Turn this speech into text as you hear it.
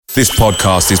This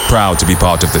podcast is proud to be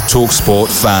part of the TalkSport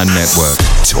Fan Network.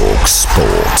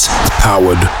 TalkSport.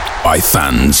 Powered by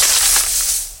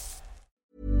fans.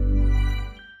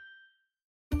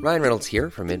 Ryan Reynolds here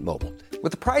from Mint Mobile.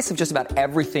 With the price of just about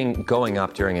everything going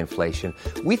up during inflation,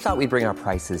 we thought we'd bring our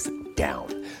prices down.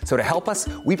 So to help us,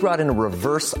 we brought in a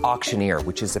reverse auctioneer,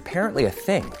 which is apparently a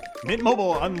thing. Mint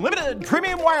Mobile Unlimited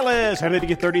Premium Wireless. How to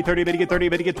get 30, 30, bit to get 30,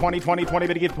 bit to get 20, 20, 20,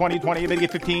 bit to get 20, 20, bit to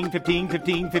get 15, 15,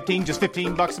 15, 15, just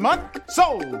 $15 a month?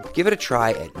 Sold! Give it a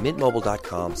try at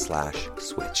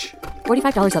mintmobile.com/switch.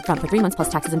 $45 up front for 3 months plus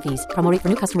taxes and fees. Promo rate for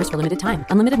new customers for limited time.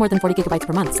 Unlimited more than 40 gigabytes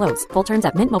per month. Slows full terms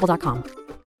at mintmobile.com.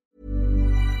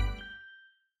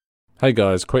 Hey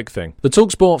guys, quick thing. The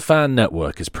TalkSport Fan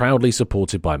Network is proudly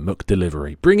supported by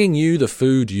McDelivery, bringing you the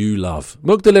food you love.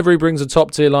 McDelivery brings a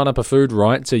top-tier lineup of food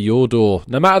right to your door.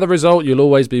 No matter the result, you'll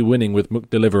always be winning with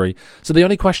McDelivery. So the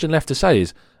only question left to say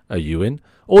is, are you in?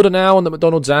 Order now on the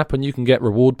McDonald's app and you can get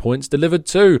reward points delivered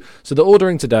too. So the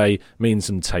ordering today means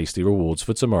some tasty rewards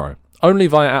for tomorrow. Only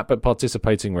via app at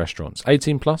participating restaurants.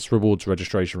 18 plus, rewards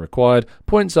registration required.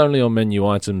 Points only on menu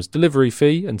items. Delivery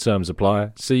fee and terms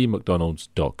apply. See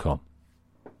mcdonalds.com.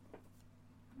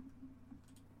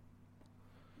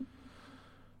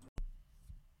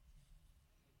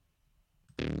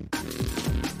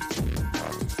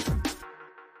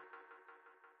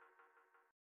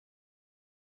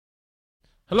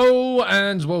 Hello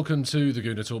and welcome to the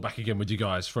Gooner Talk, back again with you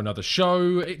guys for another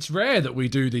show. It's rare that we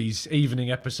do these evening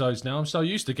episodes now. I'm so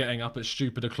used to getting up at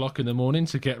stupid o'clock in the morning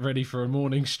to get ready for a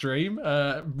morning stream.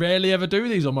 Rarely ever do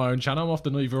these on my own channel. I'm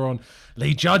often either on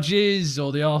Lee Judges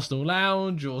or the Arsenal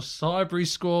Lounge or Cybery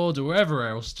Squad or wherever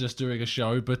else just doing a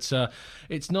show. But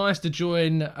it's nice to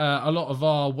join a lot of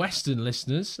our Western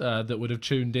listeners that would have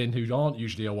tuned in who aren't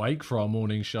usually awake for our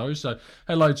morning show. So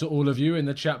hello to all of you in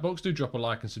the chat box. Do drop a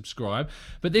like and subscribe.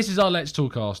 But this is our Let's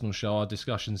Talk Arsenal show, our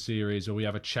discussion series where we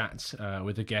have a chat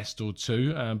with a guest or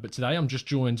two. But today I'm just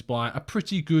joined by a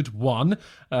pretty good one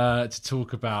to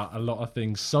talk about a lot of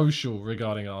things social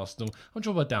regarding Arsenal. I'm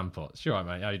joined by Dan Potts. You're right,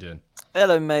 mate. How you doing?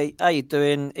 Hello, mate. How you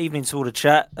doing? Evening to all the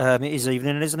chat. It is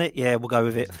evening, isn't it? Yeah, we'll go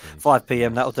with it. 5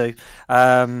 p.m, that'll do.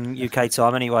 UK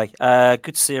time anyway.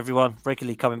 Good to see everyone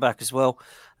regularly coming back as well.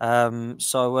 And thanks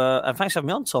for having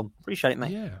me on, Tom. Appreciate it,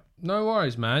 mate. Yeah, no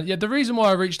worries, man. Yeah, the reason why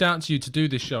I reached out to you to do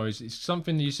this show is it's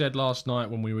something you said last night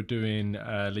when we were doing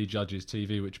Lee Judges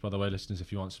TV, which, by the way, listeners,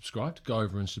 if you aren't subscribed, go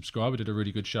over and subscribe. We did a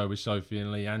really good show with Sophie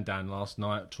and Lee and Dan last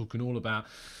night, talking all about,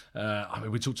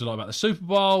 we talked a lot about the Super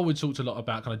Bowl. We talked a lot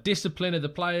about kind of discipline of the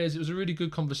players. It was a really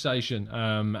good conversation,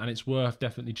 and it's worth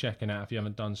definitely checking out if you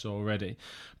haven't done so already.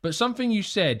 But something you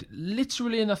said,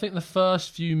 literally in, I think, the first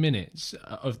few minutes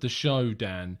of the show,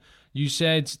 Dan, you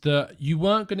said that you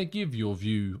weren't going to give your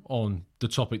view on the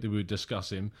topic that we were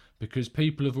discussing because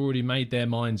people have already made their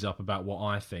minds up about what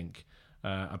I think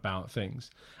about things.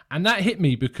 And that hit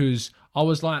me because I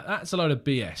was like, that's a load of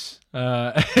BS.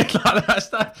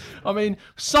 I mean,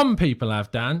 some people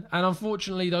have, Dan, and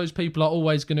unfortunately those people are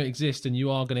always going to exist and you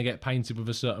are going to get painted with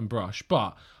a certain brush.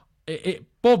 But it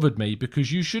bothered me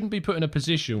because you shouldn't be put in a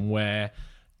position where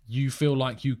you feel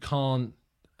like you can't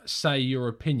say your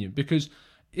opinion, because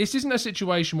this isn't a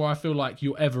situation where I feel like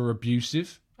you're ever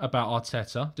abusive about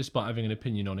Arteta, despite having an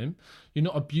opinion on him. You're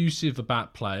not abusive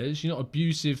about players. You're not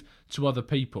abusive to other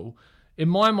people. In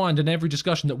my mind, in every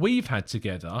discussion that we've had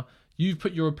together, you've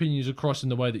put your opinions across in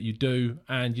the way that you do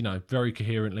and, you know, very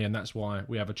coherently, and that's why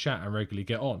we have a chat and regularly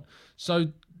get on. So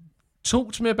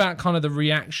talk to me about kind of the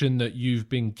reaction that you've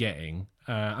been getting.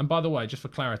 And by the way, just for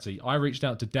clarity, I reached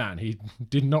out to Dan. He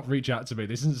did not reach out to me.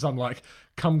 This isn't some like,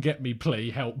 come get me,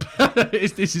 please, help.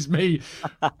 This is me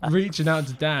reaching out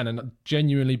to Dan and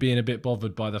genuinely being a bit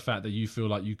bothered by the fact that you feel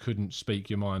like you couldn't speak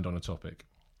your mind on a topic.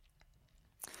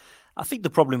 I think the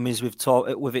problem is with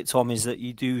it, Tom, is that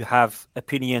you do have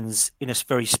opinions in a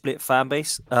very split fan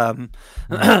base. A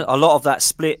lot of that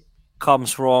split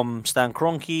comes from Stan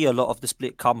Kroenke. A lot of the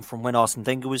split come from when Arsene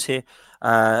Wenger was here.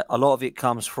 A lot of it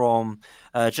comes from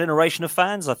a generation of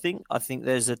fans. I think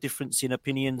there's a difference in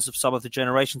opinions of some of the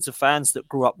generations of fans that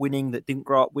grew up winning, that didn't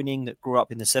grow up winning, that grew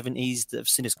up in the 70s, that have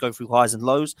seen us go through highs and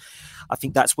lows. I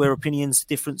think that's where opinions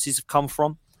differences have come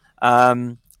from.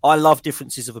 I love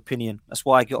differences of opinion. That's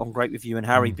why I get on great with you and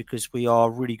Harry, because we are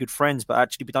really good friends, but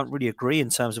actually we don't really agree in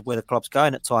terms of where the club's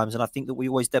going at times. And I think that we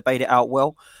always debate it out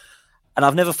well. And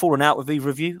I've never fallen out with either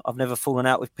of you. I've never fallen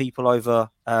out with people over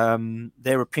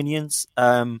their opinions.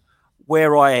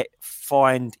 Where I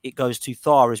find it goes too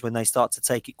far is when they start to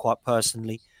take it quite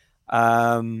personally.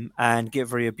 and get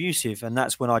very abusive. And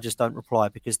that's when I just don't reply,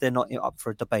 because they're not up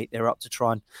for a debate. They're up to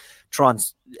try and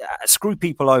screw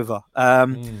people over.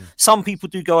 Some people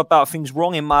do go about things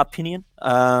wrong, in my opinion.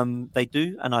 They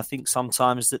do. And I think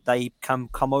sometimes that they can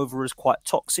come over as quite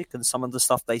toxic, and some of the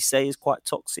stuff they say is quite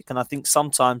toxic. And I think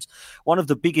sometimes one of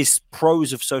the biggest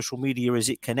pros of social media is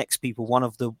it connects people. One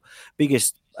of the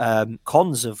biggest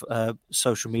cons of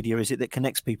social media is it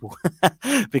connects people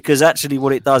because actually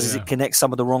what it does is it connects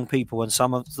some of the wrong people, and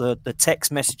some of the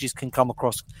text messages can come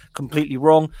across completely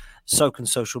wrong. So can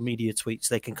social media tweets.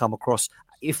 They can come across,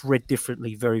 if read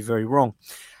differently, very, very wrong.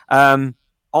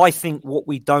 I think what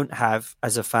we don't have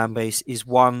as a fan base is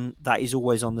one that is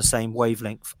always on the same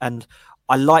wavelength. And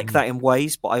I like that in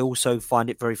ways, but I also find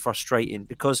it very frustrating,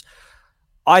 because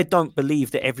I don't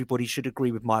believe that everybody should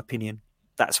agree with my opinion.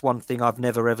 That's one thing I've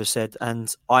never, ever said.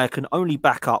 And I can only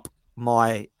back up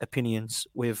my opinions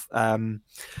with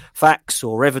facts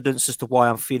or evidence as to why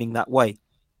I'm feeling that way.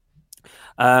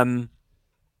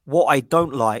 What I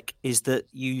don't like is that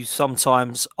you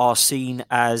sometimes are seen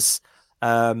as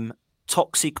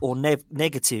toxic or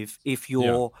negative if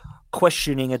you're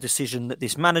questioning a decision that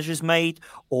this manager's made,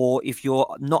 or if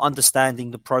you're not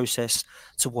understanding the process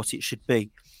to what it should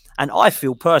be. And I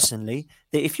feel personally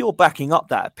that if you're backing up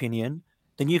that opinion,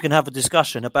 then you can have a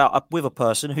discussion with a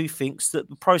person who thinks that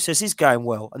the process is going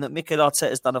well and that Mikel Arteta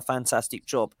has done a fantastic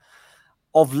job.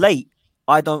 Of late,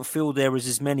 I don't feel there is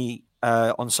as many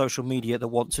on social media that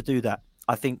want to do that.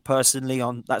 I think personally,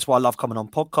 that's why I love coming on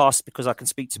podcasts, because I can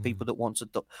speak to people that want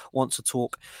to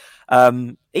talk.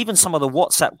 Even some of the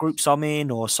WhatsApp groups I'm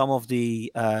in, or some of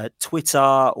the Twitter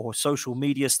or social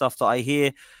media stuff that I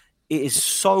hear, it is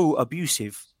so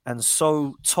abusive and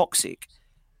so toxic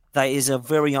that is a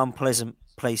very unpleasant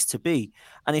place to be.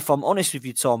 And if I'm honest with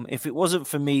you, Tom, if it wasn't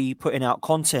for me putting out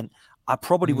content, I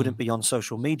probably wouldn't be on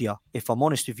social media, if I'm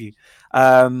honest with you.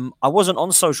 I wasn't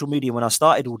on social media when I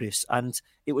started all this, and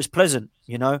it was pleasant,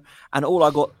 and all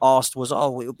I got asked was,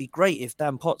 it would be great if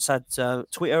Dan Potts had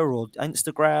Twitter or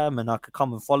Instagram, and I could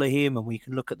come and follow him and we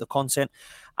can look at the content.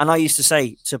 And I used to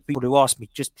say to people who ask me,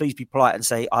 just please be polite and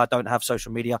say, I don't have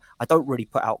social media. I don't really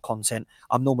put out content.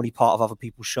 I'm normally part of other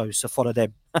people's shows, so follow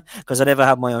them, because I never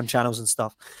have my own channels and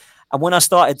stuff. And when I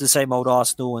started the same old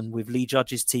Arsenal and with Lee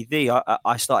Judge's TV,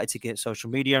 I started to get social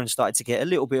media and started to get a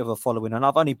little bit of a following. And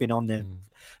I've only been on there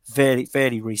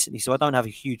fairly recently, so I don't have a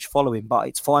huge following, but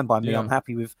it's fine by me. I'm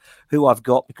happy with who I've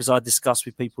got, because I discuss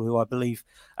with people who I believe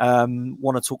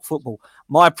want to talk football.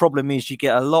 My problem is you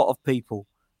get a lot of people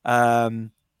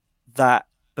that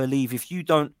believe, if you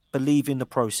don't believe in the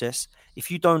process, if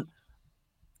you don't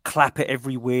clap at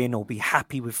every win or be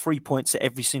happy with 3 points at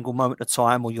every single moment of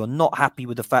time, or you're not happy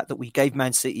with the fact that we gave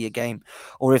Man City a game,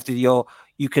 or if you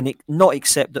can not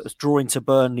accept that drawing to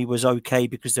Burnley was okay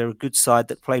because they're a good side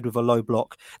that played with a low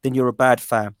block, then you're a bad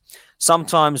fan.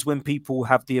 Sometimes when people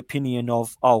have the opinion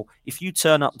of, if you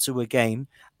turn up to a game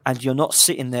and you're not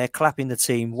sitting there clapping the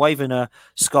team, waving a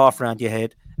scarf around your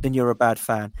head, then you're a bad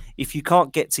fan. If you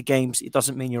can't get to games, it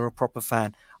doesn't mean you're a proper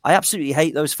fan. I absolutely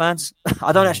hate those fans.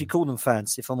 I don't actually call them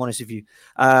fans, if I'm honest with you.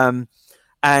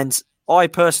 And I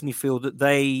personally feel that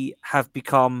they have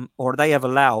become, or they have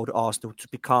allowed Arsenal to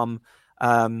become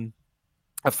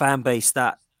a fan base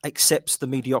that accepts the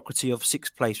mediocrity of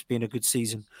sixth place being a good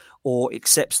season, or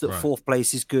accepts that fourth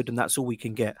place is good and that's all we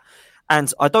can get.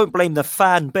 And I don't blame the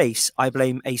fan base. I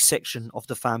blame a section of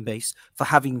the fan base for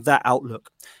having that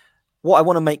outlook. What I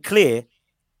want to make clear,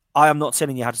 I am not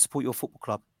telling you how to support your football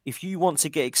club. If you want to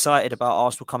get excited about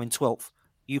Arsenal coming 12th,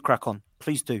 you crack on.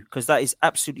 Please do, because that is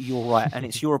absolutely your right, and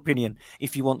it's your opinion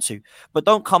if you want to. But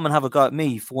don't come and have a go at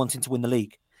me for wanting to win the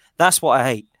league. That's what I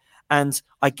hate. And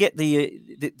I get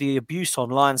the abuse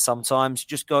online sometimes.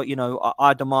 Just go,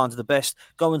 I demand the best.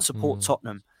 Go and support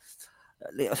Tottenham.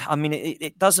 I mean,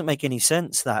 it doesn't make any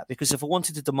sense, that, because if I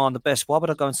wanted to demand the best, why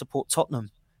would I go and support Tottenham?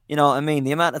 You know what I mean?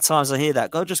 The amount of times I hear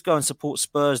that, just go and support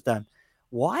Spurs, Dan.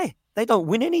 Why? They don't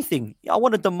win anything. I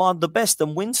want to demand the best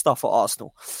and win stuff at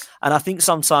Arsenal. And I think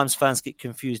sometimes fans get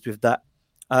confused with that.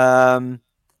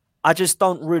 I just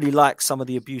don't really like some of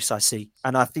the abuse I see.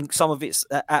 And I think some of it's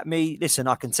at me. Listen,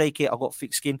 I can take it. I've got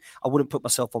thick skin. I wouldn't put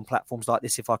myself on platforms like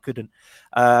this if I couldn't.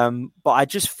 But I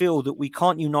just feel that we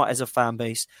can't unite as a fan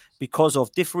base because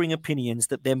of differing opinions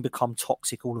that then become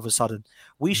toxic all of a sudden.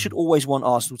 We should always want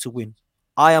Arsenal to win.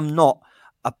 I am not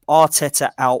a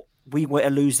Arteta out. We were to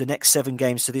lose the next 7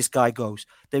 games, so this guy goes.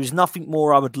 There is nothing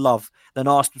more I would love than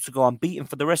Arsenal to go unbeaten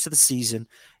for the rest of the season,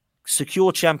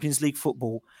 secure Champions League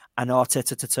football, and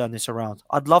Arteta to turn this around.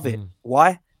 I'd love it.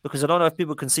 Why? because I don't know if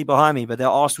people can see behind me, but there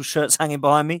are Arsenal shirts hanging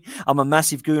behind me. I'm a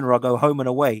massive gooner. I go home and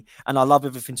away, and I love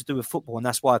everything to do with football, and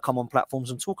that's why I come on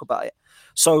platforms and talk about it.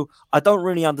 So I don't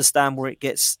really understand where it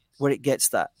gets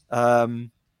that.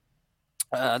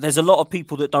 There's a lot of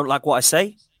people that don't like what I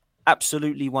say.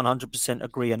 Absolutely 100%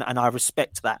 agree, and I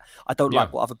respect that. I don't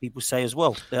like what other people say as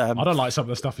well. I don't like some of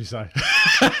the stuff you say.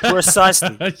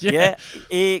 Precisely. Yeah,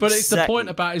 exactly. But it's the point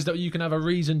about is that you can have a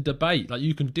reasoned debate. Like,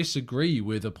 you can disagree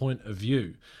with a point of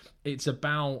view. It's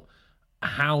about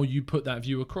how you put that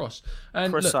view across.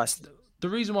 And precisely. Look, the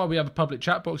reason why we have public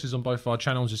chat boxes on both our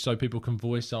channels is so people can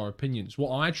voice our opinions.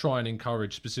 What I try and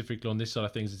encourage specifically on this side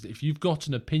of things is if you've got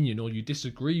an opinion or you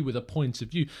disagree with a point of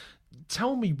view,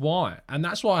 tell me why. And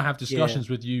that's why I have discussions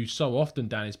with you so often,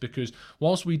 Dan, is because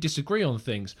whilst we disagree on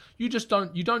things, you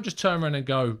don't just turn around and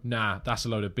go, nah, that's a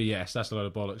load of BS, that's a load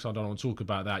of bollocks, I don't want to talk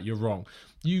about that, you're wrong.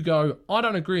 You go, I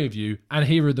don't agree with you, and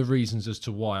here are the reasons as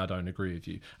to why I don't agree with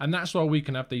you. And that's why we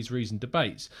can have these reasoned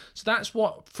debates. So that's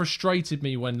what frustrated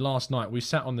me when last night we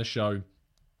sat on the show.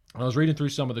 I was reading through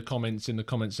some of the comments in the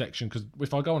comment section, because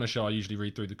if I go on a show, I usually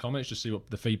read through the comments, just see what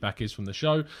the feedback is from the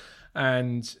show.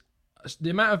 And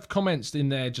the amount of comments in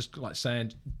there just like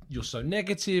saying you're so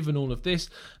negative and all of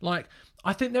this, like,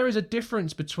 I think there is a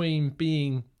difference between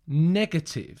being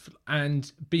negative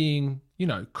and being,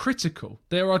 critical.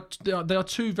 There are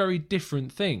two very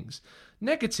different things.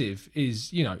 Negative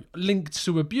is, linked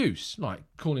to abuse, like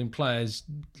calling players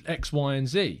X, Y, and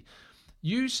Z.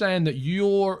 You saying that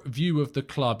your view of the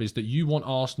club is that you want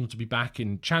Arsenal to be back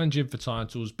in challenging for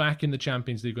titles, back in the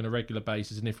Champions League on a regular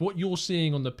basis, and if what you're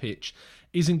seeing on the pitch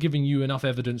isn't giving you enough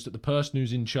evidence that the person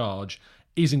who's in charge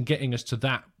isn't getting us to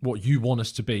that, what you want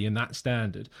us to be in that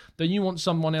standard, then you want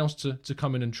someone else to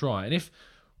come in and try. And if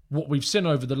what we've seen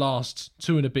over the last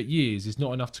 2 and a bit years is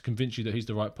not enough to convince you that he's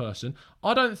the right person,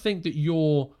 I don't think that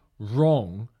you're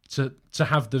wrong to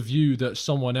have the view that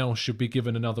someone else should be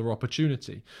given another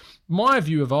opportunity. My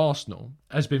view of Arsenal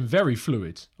has been very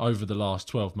fluid over the last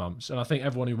 12 months, and I think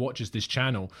everyone who watches this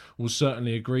channel will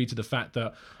certainly agree to the fact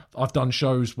that I've done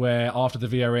shows where after the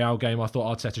Villarreal game I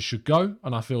thought Arteta should go,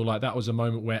 and I feel like that was a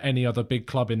moment where any other big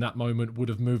club in that moment would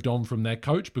have moved on from their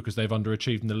coach because they've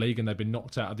underachieved in the league and they've been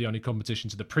knocked out of the only competition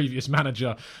to the previous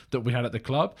manager that we had at the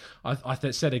club. I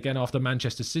said again after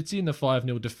Manchester City in the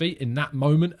 5-0 defeat, in that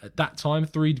moment, at that time,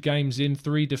 3 games in,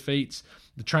 3 defeats,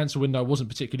 the transfer window wasn't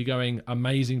particularly going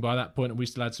amazing by that point, and we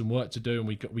still had some work to do, and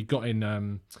we got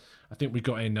in I think we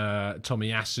got in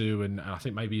Tomiyasu, and I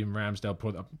think maybe even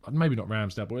Ramsdale, maybe not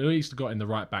Ramsdale, but at least got in the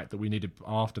right back that we needed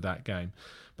after that game.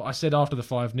 But I said after the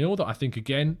 5-0 that I think,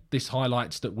 again, this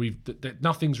highlights that that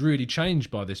nothing's really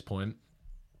changed by this point.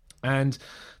 And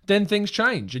then things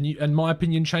change, and my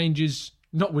opinion changes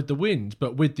not with the wind,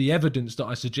 but with the evidence that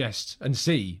I suggest and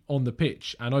see on the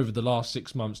pitch. And over the last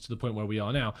 6 months to the point where we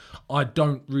are now, I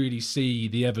don't really see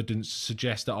the evidence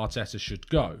suggest that Arteta should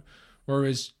go.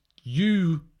 Whereas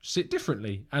you sit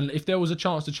differently. And if there was a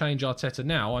chance to change Arteta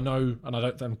now, I know,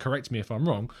 and correct me if I'm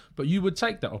wrong, but you would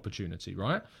take that opportunity,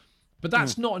 right? But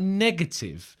that's not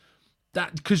negative.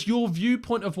 That because your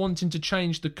viewpoint of wanting to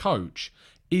change the coach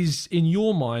is, in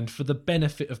your mind, for the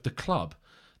benefit of the club.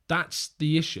 That's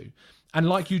the issue. And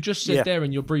like you just said there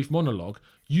in your brief monologue,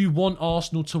 you want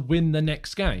Arsenal to win the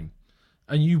next game.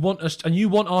 And you want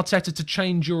Arteta to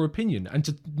change your opinion and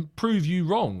to prove you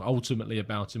wrong ultimately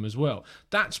about him as well.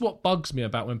 That's what bugs me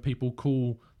about when people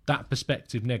call that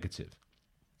perspective negative.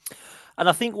 And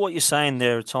I think what you're saying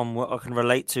there, Tom, what I can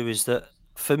relate to is that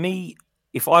for me,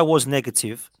 if I was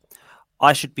negative,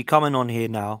 I should be coming on here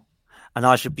now and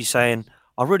I should be saying,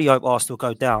 I really hope Arsenal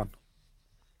go down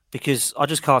because I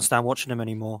just can't stand watching them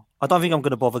anymore. I don't think I'm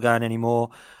going to bother going anymore.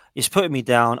 It's putting me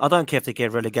down. I don't care if they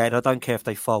get relegated. I don't care if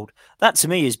they fold. That to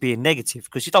me is being negative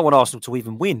because you don't want Arsenal to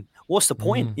even win. What's the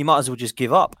point? You might as well just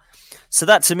give up. So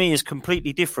that to me is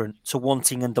completely different to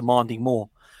wanting and demanding more.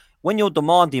 When you're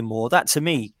demanding more, that to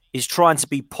me is trying to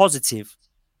be positive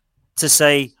to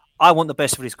say, I want the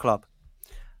best for this club.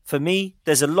 For me,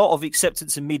 there's a lot of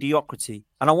acceptance and mediocrity.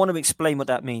 And I want to explain what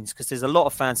that means because there's a lot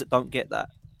of fans that don't get that,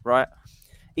 right?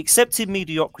 Accepting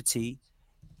mediocrity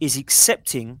is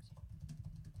accepting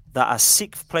that a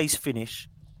 6th place finish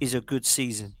is a good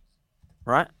season,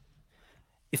 right?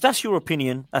 If that's your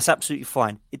opinion, that's absolutely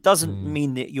fine. It doesn't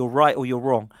mean that you're right or you're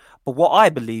wrong. But what I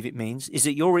believe it means is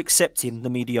that you're accepting the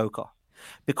mediocre.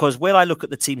 Because when I look at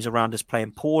the teams around us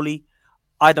playing poorly,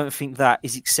 I don't think that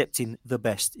is accepting the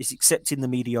best. It's accepting the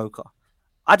mediocre.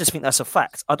 I just think that's a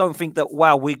fact. I don't think that,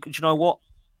 wow, do you know what?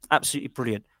 Absolutely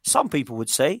brilliant. Some people would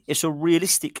say it's a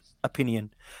realistic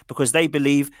opinion because they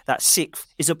believe that 6th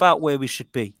is about where we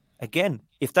should be. Again,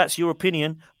 if that's your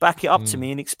opinion, back it up to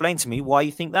me and explain to me why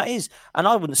you think that is. And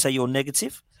I wouldn't say you're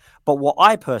negative, but what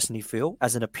I personally feel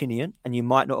as an opinion, and you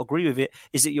might not agree with it,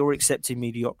 is that you're accepting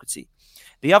mediocrity.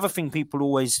 The other thing people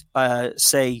always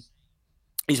say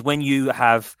is when you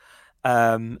have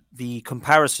the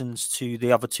comparisons to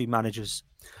the other two managers,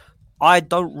 I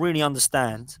don't really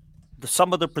understand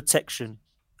some of the protection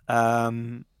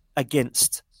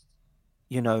against,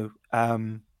 sorry,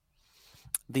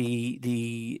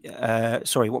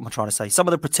 what am I trying to say? Some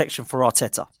of the protection for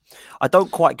Arteta. I don't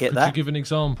quite get that. Could you give an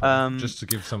example, just to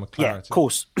give some clarity? Yeah, of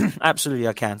course. Absolutely,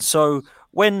 I can. So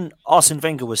when Arsene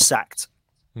Wenger was sacked,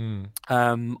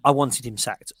 I wanted him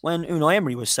sacked. When Unai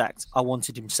Emery was sacked, I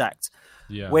wanted him sacked.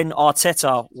 Yeah. When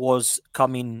Arteta was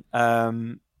coming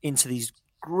into these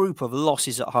group of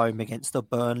losses at home against the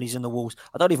Burnleys and the Wolves,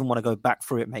 I don't even want to go back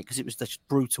through it, mate, because it was just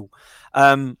brutal.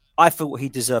 I thought he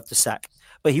deserved the sack,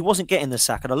 but he wasn't getting the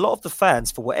sack. And a lot of the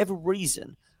fans, for whatever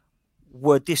reason,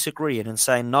 were disagreeing and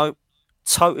saying, no,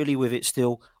 totally with it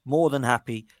still, more than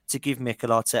happy to give Mikel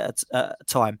Arteta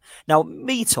time. Now,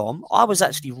 me, Tom, I was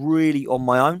actually really on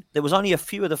my own. There was only a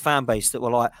few of the fan base that were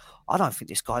like, I don't think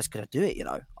this guy's going to do it,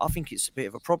 I think it's a bit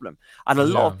of a problem. And a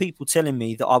lot of people telling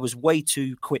me that I was way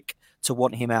too quick to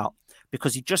want him out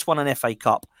because he just won an FA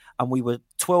Cup and we were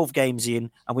 12 games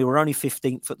in and we were only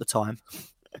 15th at the time.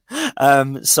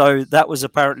 So that was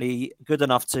apparently good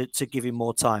enough to give him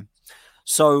more time.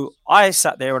 So I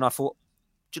sat there and I thought,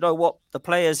 do you know what? The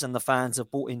players and the fans have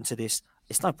bought into this.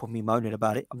 It's no point me moaning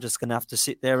about it. I'm just going to have to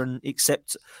sit there and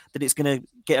accept that it's going to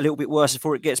get a little bit worse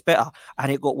before it gets better.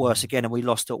 And it got worse again. And we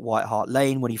lost at White Hart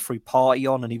Lane when he threw Partey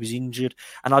on and he was injured.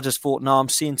 And I just thought, no, I'm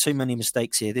seeing too many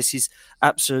mistakes here. This is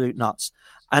absolute nuts.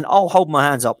 And I'll hold my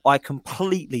hands up. I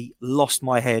completely lost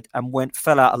my head and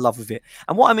fell out of love with it.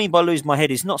 And what I mean by lose my head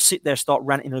is not sit there, start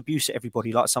ranting and abuse at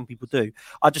everybody like some people do.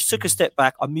 I just took a step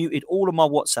back. I muted all of my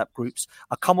WhatsApp groups.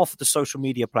 I come off of the social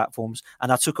media platforms and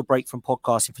I took a break from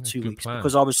podcasting for 2 weeks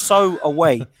because I was so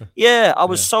away. I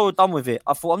was so done with it.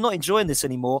 I thought, I'm not enjoying this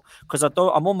anymore because I'm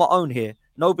on my own here.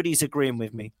 Nobody's agreeing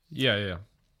with me. It's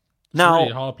now, a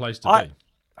really hard place to be.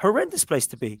 Horrendous place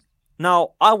to be.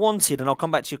 Now, I wanted, and I'll come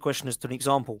back to your question as to an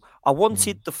example, I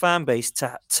wanted the fan base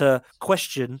to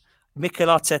question Mikel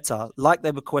Arteta like they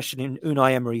were questioning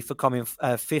Unai Emery for coming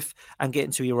fifth and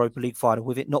getting to a Europa League final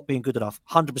with it not being good enough.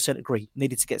 100% agree.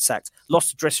 Needed to get sacked.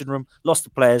 Lost the dressing room, lost the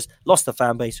players, lost the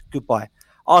fan base. Goodbye.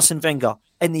 Arsene Wenger,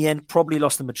 in the end, probably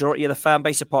lost the majority of the fan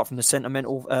base apart from the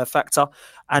sentimental factor,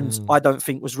 and I don't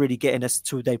think was really getting us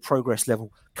to their progress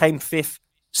level. Came fifth,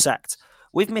 sacked.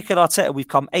 With Mikel Arteta, we've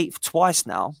come eighth twice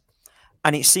now.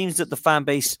 And it seems that the fan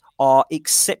base are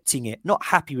accepting it, not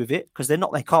happy with it, because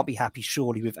they can't be happy,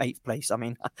 surely, with 8th place. I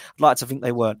mean, I'd like to think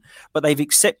they weren't, but they've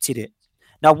accepted it.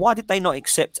 Now, why did they not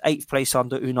accept 8th place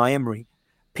under Unai Emery?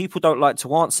 People don't like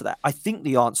to answer that. I think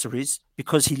the answer is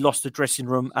because he lost the dressing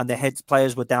room and the head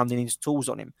players were down in his tools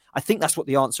on him. I think that's what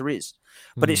the answer is.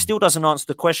 But it still doesn't answer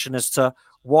the question as to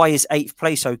why is 8th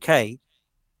place okay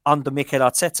under Mikel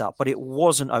Arteta, but it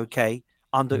wasn't okay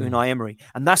under Unai Emery,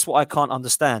 and that's what I can't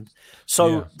understand.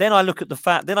 So then I look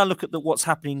at what's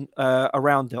happening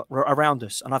around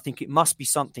us, and I think it must be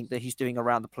something that he's doing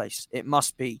around the place. It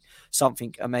must be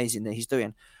something amazing that he's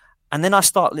doing. And then I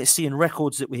start seeing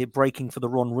records that we're breaking for the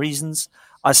wrong reasons.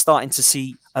 I'm starting to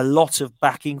see a lot of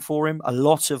backing for him, a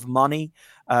lot of money,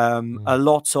 a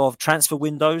lot of transfer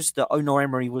windows that Unai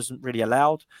Emery wasn't really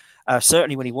allowed.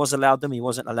 Certainly when he was allowed them, he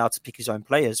wasn't allowed to pick his own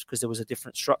players because there was a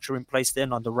different structure in place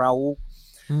then under Raul.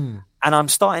 And I'm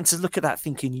starting to look at that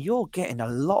thinking, you're getting a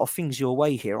lot of things your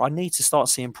way here. I need to start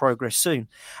seeing progress soon.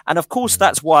 And of course,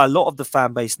 that's why a lot of the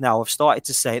fan base now have started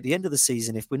to say at the end of the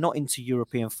season, if we're not into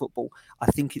European football, I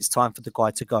think it's time for the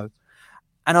guy to go.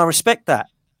 And I respect that.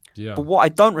 Yeah. But what I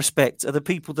don't respect are the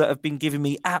people that have been giving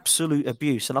me absolute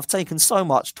abuse. And I've taken so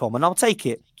much, Tom, and I'll take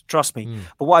it. Trust me.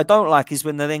 But what I don't like is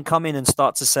when they then come in and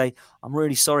start to say, I'm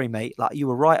really sorry, mate. Like, you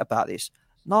were right about this.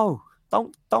 No.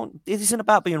 Don't. It isn't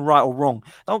about being right or wrong.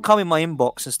 Don't come in my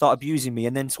inbox and start abusing me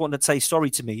and then want to say sorry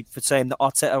to me for saying that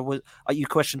Arteta was. You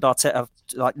questioned Arteta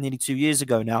like nearly 2 years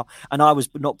ago now, and I was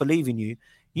not believing you.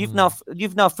 You've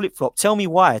now flip flop. Tell me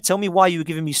why. Tell me why you were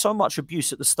giving me so much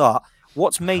abuse at the start.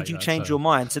 What's made you change your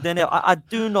mind? So then I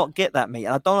do not get that, mate.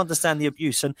 And I don't understand the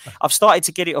abuse. And I've started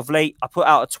to get it of late. I put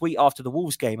out a tweet after the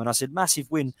Wolves game, and I said, "Massive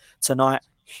win tonight."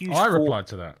 Huge. I replied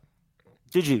to that.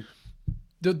 Did you?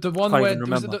 The one where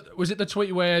was it the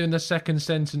tweet where in the second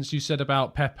sentence you said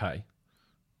about Pepe?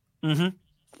 Mm-hmm.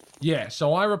 Yeah,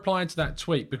 so I replied to that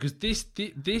tweet because this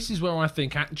is where I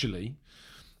think actually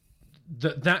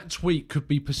that tweet could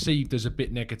be perceived as a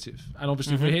bit negative. And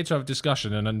obviously we're here to have a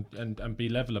discussion and be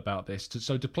level about this.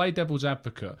 So to play devil's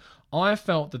advocate, I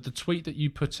felt that the tweet that you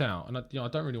put out, and I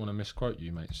don't really want to misquote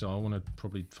you, mate, so I want to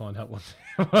probably find out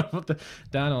what the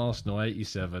Dan Arsenal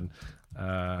 87.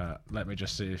 Let me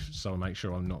just see so I make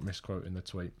sure I'm not misquoting the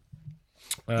tweet.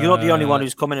 You're not the only one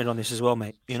who's commented on this as well,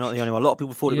 mate. You're not the only one. A lot of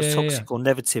people thought it was toxic or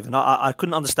negative, and I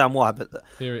couldn't understand why. But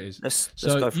here it is. Let's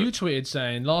so go for you it. tweeted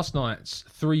saying last night's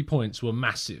 3 points were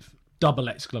massive. Double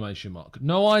exclamation mark.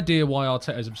 No idea why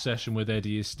Arteta's obsession with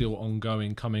Eddie is still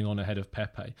ongoing, coming on ahead of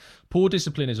Pepe. Poor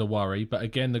discipline is a worry, but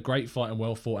again, the great fight and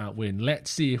well thought out win. Let's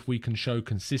see if we can show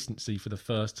consistency for the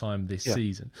first time this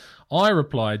season. I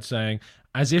replied saying,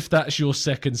 as if that's your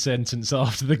second sentence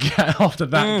after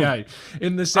that game.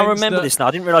 In the sense I remember this now.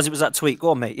 I didn't realise it was that tweet.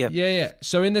 Go on, mate. Yeah.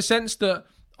 So in the sense that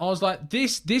I was like,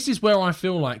 this is where I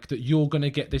feel like that you're going to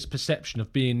get this perception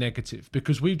of being negative,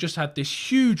 because we've just had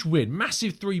this huge win,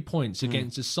 massive 3 points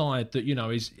against a side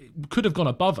that, could have gone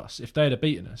above us if they had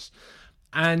beaten us.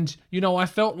 And, I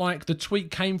felt like the tweet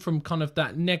came from kind of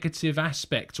that negative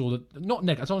aspect, or not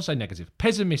negative, I don't want to say negative,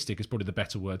 pessimistic is probably the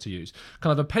better word to use,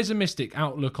 kind of a pessimistic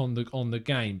outlook on the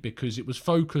game, because it was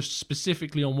focused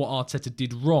specifically on what Arteta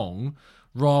did wrong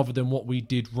rather than what we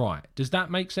did right. Does that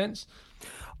make sense?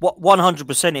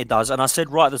 100% it does. And I said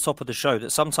right at the top of the show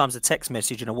that sometimes a text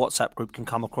message in a WhatsApp group can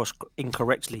come across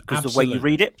incorrectly because of the way you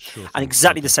read it. And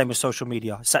exactly the same with social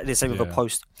media. Exactly the same with a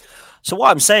post. So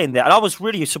what I'm saying there, and I was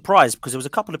really surprised because there was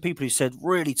a couple of people who said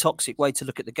really toxic way to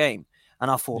look at the game. And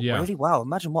I thought, really, wow,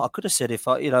 imagine what I could have said if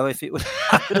it was,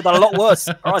 I could have done a lot worse.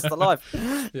 Christ alive.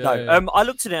 I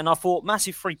looked at it and I thought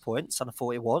massive 3 points. And I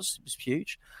thought it was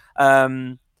huge.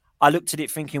 I looked at it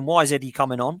thinking, why is Eddie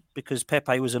coming on? Because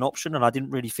Pepe was an option, and I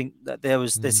didn't really think that there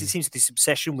seems this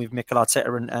obsession with Mikel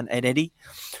Arteta and Eddie.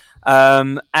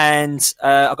 I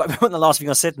got remember the last thing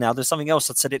I said now. There's something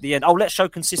else I said at the end. Oh, let's show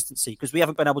consistency, because we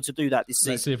haven't been able to do that this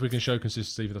season. Let's see if we can show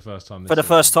consistency for the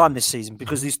first time this season,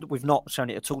 because we've not shown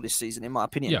it at all this season, in my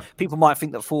opinion. Yeah. People might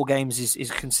think that 4 games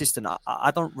is consistent. I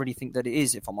don't really think that it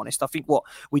is, if I'm honest. I think what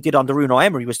we did under Unai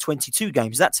Emery was 22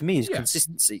 games. That, to me, is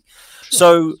consistency. Sure.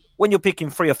 So when you're picking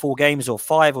 3 or 4 games, or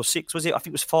 5 or 6, was it? I think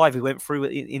it was 5 we went through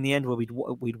in the end, where we'd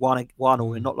won or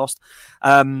we're not lost.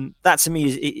 That, to me,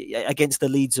 is against the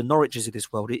Leeds and Norwiches of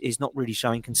this world. It is not really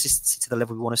showing consistency to the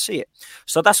level we want to see it.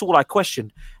 So that's all I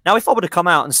question. Now, if I would have come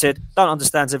out and said, don't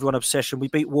understand everyone's obsession, we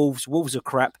beat Wolves, Wolves are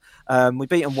crap, we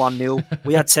beat them 1-0,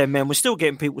 we had 10 men, we're still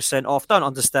getting people sent off, don't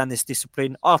understand this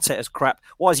discipline, Arteta's crap,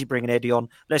 why is he bringing Eddie on,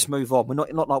 let's move on, we're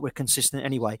not like we're consistent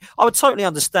anyway. I would totally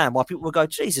understand why people would go,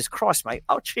 Jesus Christ, mate,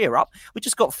 oh, cheer up, we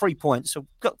just got 3 points, so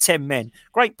we've got 10 men,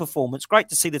 great performance, great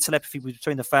to see the telepathy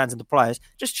between the fans and the players,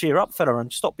 just cheer up, fella,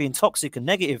 and stop being toxic and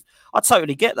negative. I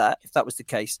totally get that, if that was the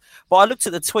case. But I looked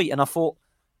at the tweet and I thought,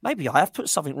 maybe I have put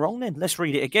something wrong then. Let's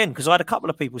read it again, because I had a couple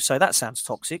of people say that sounds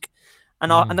toxic.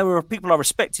 And there were people I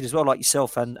respected as well, like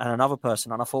yourself and another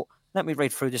person. And I thought, let me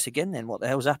read through this again then. What the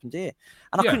hell's happened here?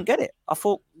 And I couldn't get it. I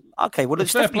thought, okay, well,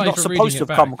 it's definitely not supposed to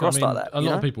have come across like that. A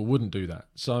lot of people wouldn't do that.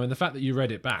 So, the fact that you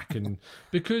read it back, and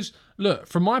because, look,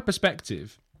 from my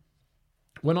perspective,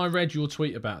 when I read your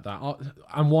tweet about that,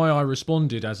 and why I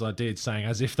responded as I did, saying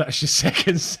as if that's your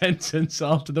second sentence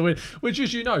after the win, which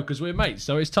is, because we're mates,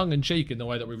 so it's tongue-in-cheek in the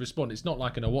way that we respond. It's not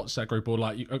like in a WhatsApp group or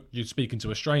like you're speaking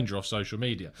to a stranger off social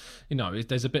media.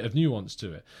 There's a bit of nuance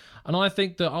to it. And I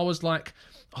think that I was like,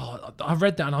 I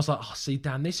read that and I was like, see,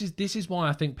 Dan, this is why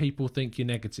I think people think you're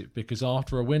negative, because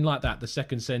after a win like that, the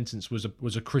second sentence was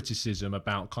a criticism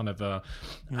about kind of a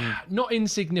not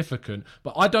insignificant,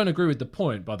 but I don't agree with the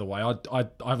point, by the way.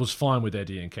 I was fine with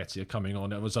Eddie Nketiah coming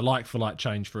on. It was a like-for-like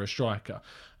change for a striker.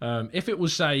 If it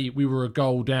was, say, we were a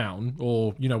goal down,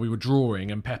 or we were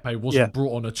drawing and Pepe wasn't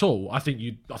brought on at all, I think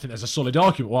there's a solid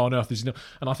argument why on earth is. And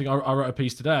I think I wrote a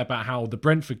piece today about how the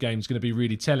Brentford game is going to be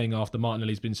really telling after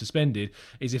Martinelli's been suspended.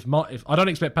 Is if I don't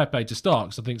expect Pepe to start,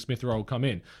 because I think Smith Rowe will come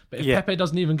in, but if Pepe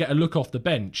doesn't even get a look off the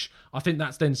bench, I think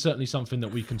that's then certainly something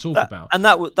that we can talk about. And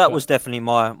that was definitely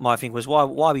my thing, was why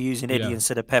are we using Eddie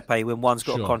instead of Pepe when one's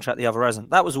got a contract, the other hasn't?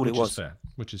 That was all it was.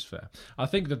 Which is fair. I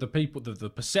think that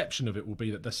the perception of it will be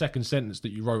that the second sentence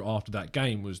that you wrote after that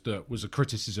game was a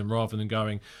criticism, rather than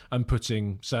going and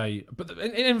putting, say, but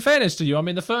in fairness to you,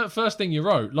 the first thing you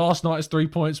wrote, last night's 3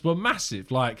 points were massive,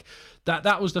 like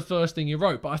that was the first thing you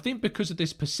wrote. But I think because of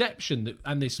this perception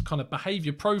and this kind of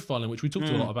behaviour profiling, which we talked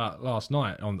a lot about last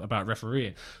night about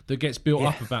refereeing, that gets built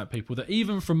up about people, that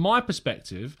even from my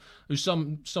perspective, who's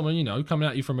someone coming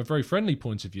at you from a very friendly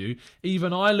point of view,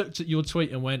 even I looked at your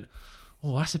tweet and went,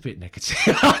 oh, that's a bit negative.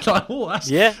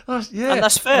 And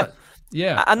that's fair.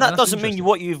 Yeah, And that that's doesn't mean interesting.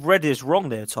 what you've read is wrong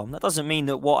there, Tom. That doesn't mean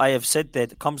that what I have said there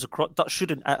that comes across that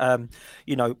shouldn't,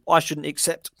 I shouldn't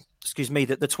accept. Excuse me,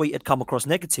 that the tweet had come across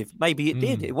negative. Maybe it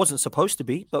did. It wasn't supposed to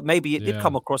be, but maybe it did Yeah.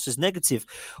 come across as negative.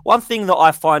 One thing that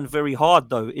I find very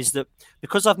hard, though, is that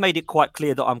because I've made it quite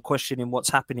clear that I'm questioning what's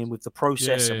happening with the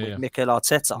process and with Mikel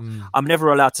Arteta, I'm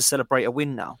never allowed to celebrate a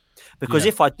win now. Because Yeah.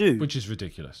 if I do, Which is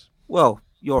ridiculous. well,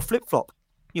 you're a flip flop.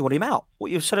 You want him out.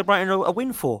 What are you celebrating a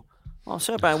win for? I'm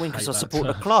celebrating a win because I that support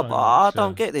the so club. much, I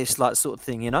don't yeah. get this like sort of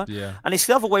thing, you know. Yeah. And it's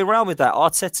the other way around with that.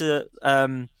 Arteta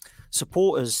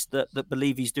supporters that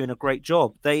believe he's doing a great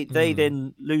job. They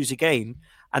then lose a game,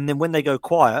 and then when they go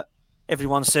quiet,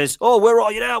 everyone says, "Oh, where are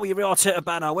you now? With your Arteta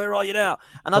banner? Where are you now?"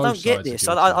 And Both I don't get sides are this.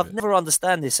 guilty of I've it. never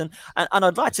understand this, and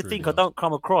I'd like to It's think really I don't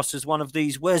come across as one of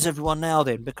these. Where's everyone now?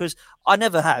 Then because I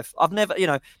never have. I've never,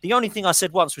 the only thing I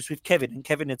said once was with Kevin, and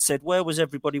Kevin had said, "Where was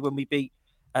everybody when we beat?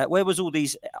 Where was all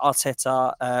these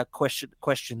Arteta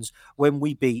questions when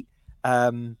we beat?"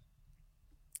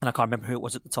 And I can't remember who it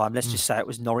was at the time. Let's just say it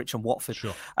was Norwich and Watford.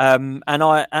 Sure. And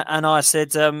I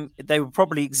said they were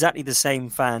probably exactly the same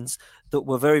fans that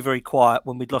were very, very quiet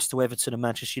when we'd lost to Everton and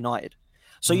Manchester United.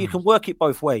 So you can work it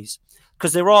both ways,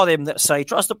 because there are them that say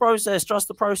trust the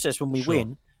process when we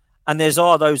win, and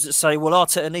are those that say, well,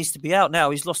 Arteta needs to be out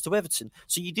now. He's lost to Everton.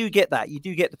 So you do get that. You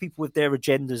do get the people with their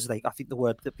agendas. I think the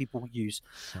word that people use.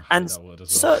 I hate that word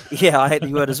as well. Yeah, I hate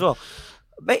the word as well.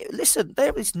 But listen,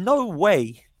 there is no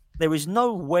way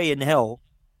in hell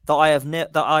that I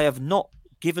have not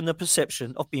given the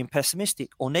perception of being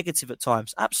pessimistic or negative at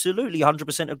times. Absolutely,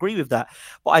 100% agree with that.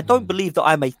 But I don't believe that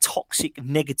I'm a toxic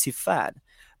negative fan,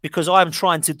 because I am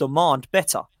trying to demand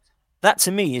better. That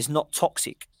to me is not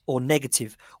toxic or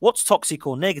negative. What's toxic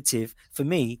or negative for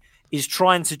me is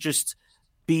trying to just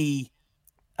be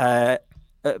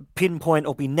pinpoint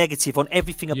or be negative on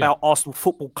everything about Arsenal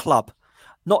Football Club.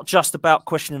 Not just about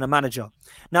questioning a manager.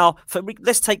 Now,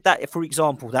 let's take that, for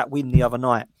example, that win the other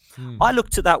night. I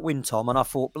looked at that win, Tom, and I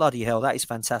thought, bloody hell, that is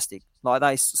fantastic. Like,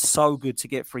 that is so good to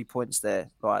get 3 points there.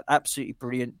 Right, absolutely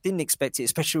brilliant. Didn't expect it,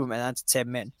 especially when we went down to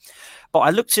 10 men. But I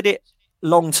looked at it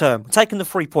long term, taking the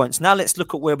 3 points. Now let's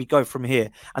look at where we go from here.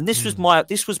 And this was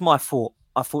my thought.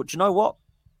 I thought, do you know what?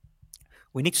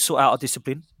 We need to sort out our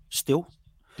discipline still.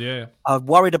 Yeah. I'm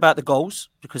worried about the goals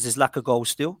because there's lack of goals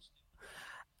still.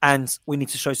 And we need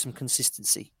to show some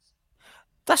consistency.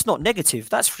 That's not negative.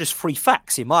 That's just free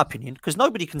facts, in my opinion, because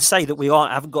nobody can say that we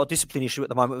haven't got a discipline issue at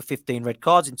the moment with 15 red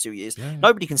cards in 2 years. Yeah.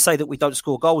 Nobody can say that we don't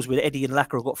score goals with Eddie and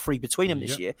Lacquer have got 3 between them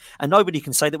this year. And nobody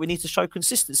can say that we need to show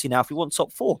consistency now if we want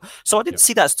top 4. So I didn't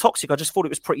see that as toxic. I just thought it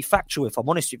was pretty factual, if I'm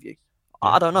honest with you.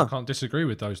 I don't know. I can't disagree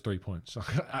with those 3 points.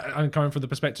 I'm coming from the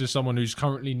perspective of someone who's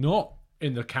currently not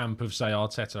in the camp of, say,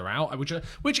 Arteta out,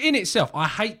 which in itself, I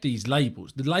hate these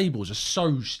labels. The labels are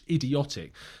so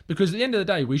idiotic, because at the end of the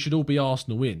day, we should all be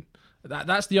Arsenal win.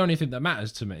 That's the only thing that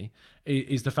matters to me,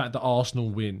 is the fact that Arsenal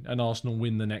win and Arsenal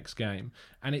win the next game.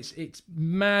 And it's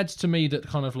mad to me that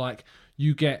kind of like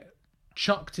you get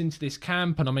chucked into this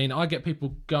camp. And I mean, I get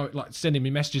people sending me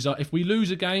messages. If we lose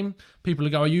a game, people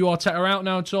will go, "Are you Arteta out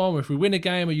now, Tom?" Or if we win a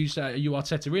game, are you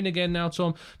Arteta in again now,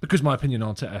 Tom? Because my opinion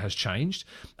on Arteta has changed.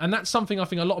 And that's something I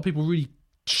think a lot of people really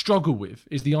struggle with,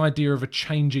 is the idea of a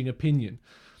changing opinion.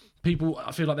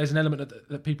 I feel like there's an element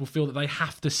that people feel that they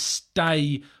have to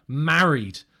stay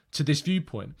married to this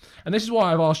viewpoint. And this is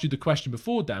why I've asked you the question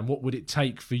before, Dan, what would it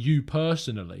take for you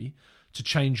personally to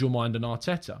change your mind on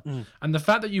Arteta? And the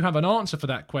fact that you have an answer for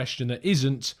that question that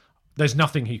isn't, there's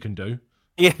nothing he can do.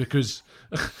 Yeah. Because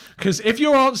if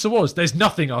your answer was, there's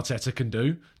nothing Arteta can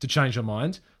do to change your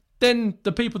mind, then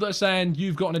the people that are saying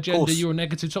you've got an agenda, you're a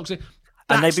negative, toxic,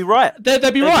 and they'd be right.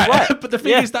 They'd be right. But the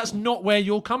thing is, that's not where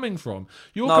you're coming from.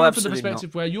 You're coming from the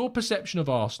perspective where your perception of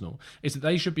Arsenal is that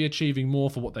they should be achieving more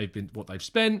for what they've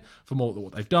spent, for more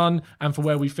what they've done, and for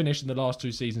where we finished in the last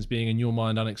 2 seasons being, in your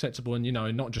mind, unacceptable.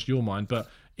 And, not just your mind, but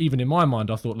even in my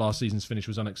mind, I thought last season's finish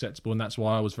was unacceptable, and that's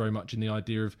why I was very much in the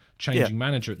idea of changing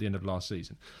manager at the end of last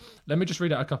season. Let me just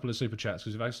read out a couple of super chats,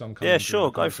 because we've had some coming. Yeah,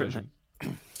 sure, go for it.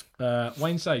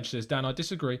 Wayne Sage says, Dan, I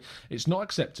disagree. It's not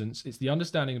acceptance, it's the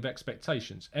understanding of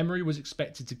expectations. Emery was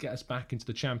expected to get us back into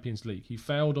the Champions League. He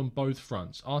failed on both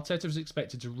fronts. Arteta was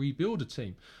expected to rebuild a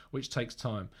team, which takes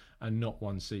time and not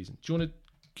 1 season. Do you want to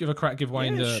give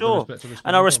Wayne the respect of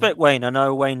and I respect Wayne. I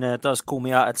know Wayne does call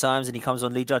me out at times, and he comes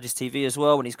on Lee Judges TV as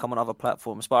well when he's come on other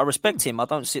platforms. But I respect him. I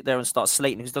don't sit there and start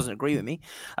slating who doesn't agree with me,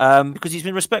 because he's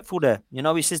been respectful there. You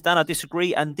know, he says, Dan, I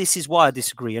disagree, and this is why I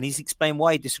disagree, and he's explained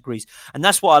why he disagrees, and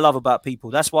that's what I love about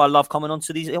people. That's why I love coming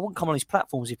onto these. I wouldn't come on these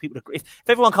platforms if people agree. If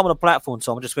everyone come on a platform,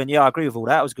 Tom, and just went, yeah, I agree with all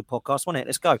that. It was a good podcast, wasn't it?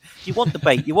 Let's go. You want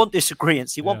debate, you want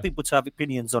disagreements, you want people to have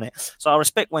opinions on it. So I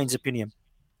respect Wayne's opinion.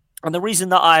 And the reason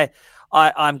that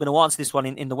I'm going to answer this one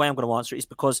in the way I'm going to answer it is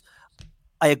because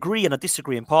I agree and I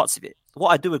disagree in parts of it. What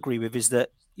I do agree with is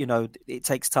that, you know, it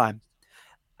takes time.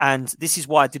 And this is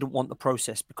why I didn't want the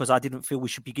process, because I didn't feel we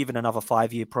should be given another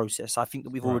 5-year process. I think that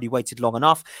we've already waited long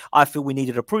enough. I feel we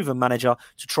needed a proven manager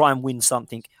to try and win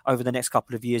something over the next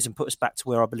couple of years and put us back to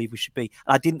where I believe we should be.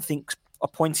 And I didn't think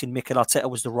appointing Mikel Arteta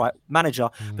was the right manager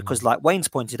because, like Wayne's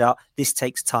pointed out, this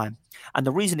takes time. And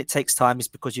the reason it takes time is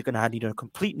because you're going to need a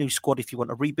complete new squad if you want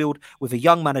to rebuild, with a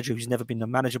young manager who's never been a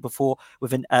manager before,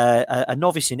 with a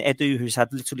novice in Edu who's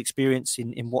had little experience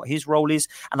in what his role is.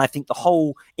 And I think the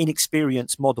whole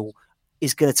inexperienced model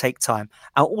is going to take time.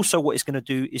 And also what it's going to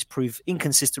do is prove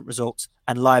inconsistent results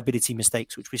and liability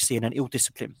mistakes, which we see in an ill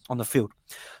discipline on the field.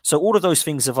 So all of those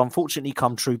things have unfortunately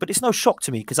come true, but it's no shock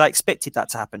to me because I expected that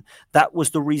to happen. That was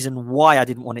the reason why I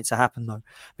didn't want it to happen, though,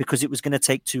 because it was going to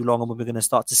take too long and we were going to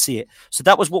start to see it. So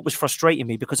that was what was frustrating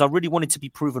me, because I really wanted to be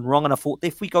proven wrong. And I thought,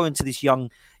 if we go into this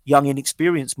young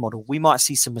inexperienced model, we might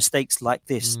see some mistakes like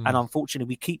this. And unfortunately,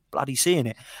 we keep bloody seeing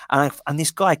it. And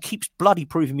this guy keeps bloody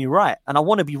proving me right. And I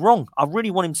want to be wrong. I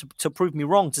really want him to prove me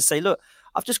wrong, to say, look,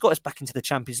 I've just got us back into the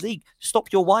Champions League.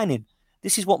 Stop your whining.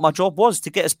 This is what my job was, to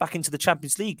get us back into the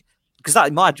Champions League. Because that,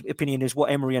 in my opinion, is what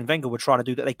Emery and Wenger were trying to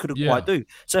do that they couldn't quite do.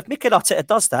 So if Mikel Arteta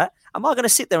does that, am I going to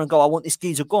sit there and go, I want this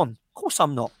geezer gone? Of course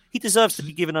I'm not. He deserves to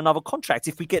be given another contract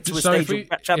if we get to a stage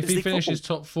of Champions League. If he finishes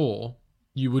top 4,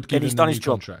 you would give him a new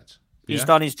contract. Yeah? He's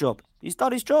done his job. He's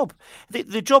done his job.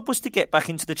 The job was to get back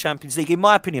into the Champions League. In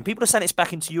my opinion, people are saying it's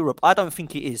back into Europe. I don't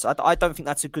think it is. I don't think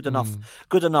that's a good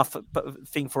enough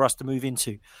thing for us to move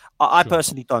into. I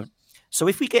personally don't. So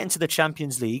if we get into the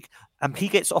Champions League and he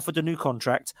gets offered a new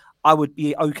contract, I would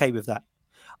be okay with that.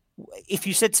 If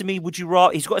you said to me, would you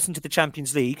rather, he's got us into the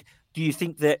Champions League, do you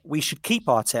think that we should keep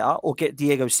Arteta or get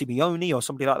Diego Simeone or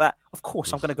somebody like that? Of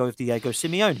course, I'm going to go with Diego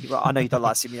Simeone. Right, I know you don't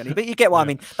like Simeone, but you get what I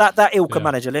mean. That Ilka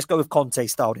manager, let's go with Conte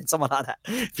style in, someone like that,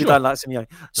 if you don't like Simeone.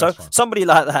 So somebody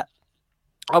like that,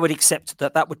 I would accept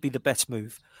that would be the best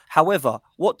move. However,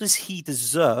 what does he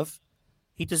deserve?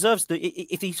 He deserves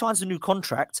if he signs a new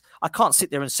contract, I can't sit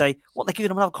there and say, what they're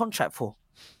giving him another contract for?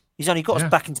 He's only got us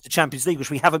back into the Champions League,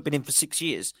 which we haven't been in for 6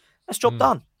 years. That's job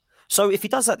done. So if he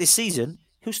does that this season,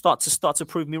 he'll start to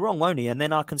prove me wrong, won't he? And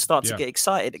then I can start to get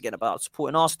excited again about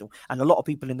supporting Arsenal. And a lot of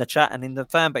people in the chat and in the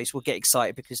fan base will get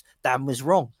excited because Dan was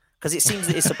wrong. Because it seems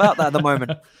that it's about that at the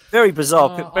moment. Very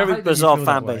bizarre, very bizarre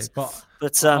fan base. But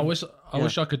I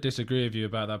wish I could disagree with you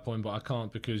about that point, but I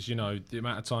can't, because, you know, the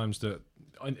amount of times that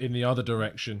in the other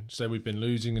direction, say we've been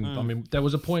losing. And I mean, there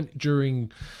was a point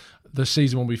during the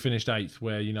season when we finished 8th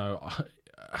where, you know,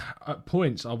 at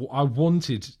points I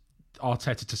wanted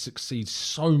Arteta to succeed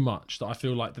so much that I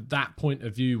feel like that point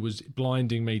of view was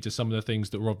blinding me to some of the things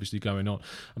that were obviously going on.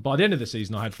 And by the end of the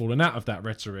season, I had fallen out of that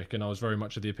rhetoric, and I was very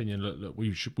much of the opinion, look,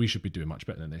 we should be doing much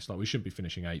better than this. Like, we shouldn't be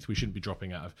finishing 8th. We shouldn't be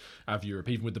dropping out of Europe,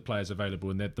 even with the players available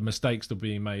and the mistakes that were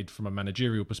being made from a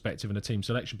managerial perspective and a team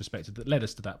selection perspective that led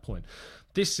us to that point.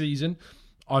 This season,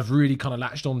 I've really kind of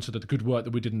latched on to the good work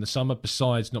that we did in the summer,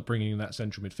 besides not bringing in that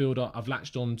central midfielder. I've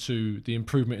latched on to the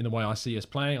improvement in the way I see us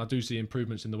playing. I do see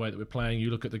improvements in the way that we're playing. You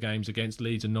look at the games against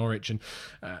Leeds and Norwich and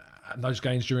those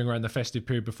games during around the festive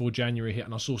period before January hit,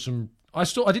 and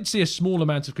I did see a small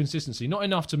amount of consistency, not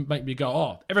enough to make me go,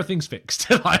 oh, everything's fixed.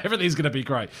 Like, everything's going to be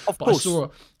great. Of course. I saw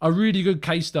a really good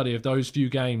case study of those few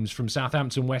games from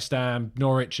Southampton, West Ham,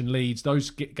 Norwich and Leeds, those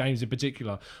games in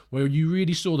particular, where you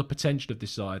really saw the potential of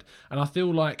this side. And I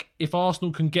feel like if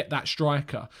Arsenal can get that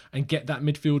striker and get that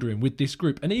midfielder in with this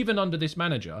group, and even under this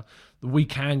manager, we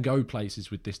can go places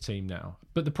with this team now.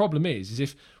 But the problem is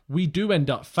if we do end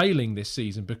up failing this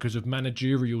season because of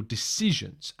managerial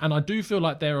decisions, and I do feel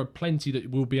like there are plenty that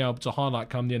we'll be able to highlight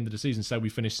come the end of the season, say we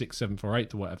finish 6th, 7th or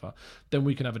 8th or whatever, then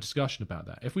we can have a discussion about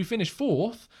that. If we finish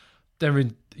 4th,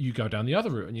 then you go down the other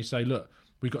route and you say, look,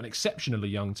 we've got an exceptionally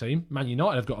young team. Man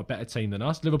United have got a better team than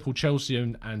us. Liverpool, Chelsea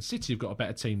and City have got a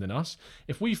better team than us.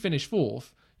 If we finish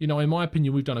 4th, you know, in my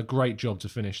opinion, we've done a great job to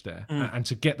finish there and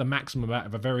to get the maximum out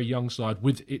of a very young side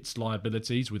with its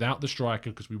liabilities, without the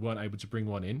striker because we weren't able to bring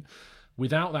one in.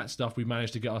 without that stuff, we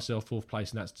managed to get ourselves 4th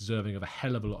place, and that's deserving of a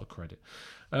hell of a lot of credit.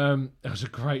 There was a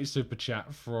great super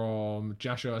chat from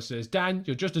Joshua. It says, Dan,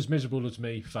 you're just as miserable as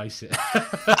me, face it.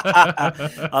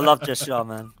 I love Joshua,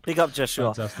 man. Big up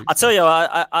Joshua. Fantastic. I tell you,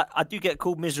 I do get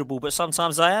called miserable, but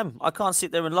sometimes I am. I can't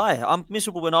sit there and lie. I'm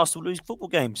miserable when Arsenal lose football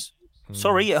games.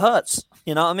 Sorry, it hurts.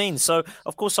 You know what I mean? So,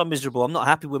 of course, I'm miserable. I'm not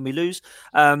happy when we lose.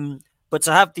 But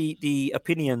to have the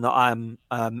opinion that I'm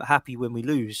happy when we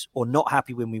lose or not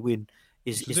happy when we win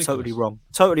is totally wrong.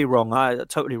 Totally wrong.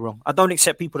 Totally wrong. I don't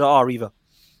accept people that are either.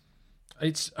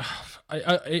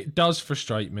 It does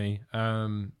frustrate me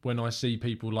when I see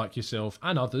people like yourself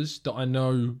and others that I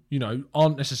know,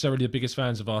 aren't necessarily the biggest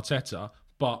fans of Arteta,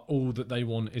 but all that they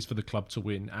want is for the club to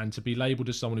win. And to be labelled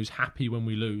as someone who's happy when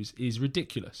we lose is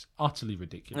ridiculous. Utterly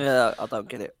ridiculous. Yeah, I don't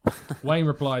get it. Wayne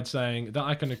replied saying that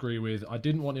I can agree with. I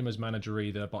didn't want him as manager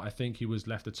either, but I think he was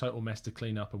left a total mess to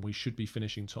clean up, and we should be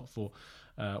finishing top 4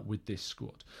 with this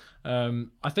squad.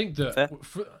 I think that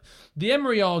the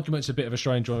Emery argument's a bit of a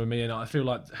strange one with me, and I feel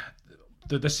like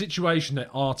the situation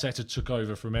that Arteta took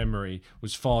over from Emery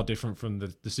was far different from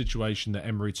the situation that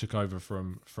Emery took over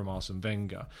from Arsene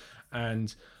Wenger.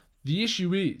 And the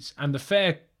issue is, and the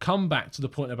fair comeback to the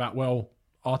point about, well,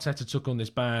 Arteta took on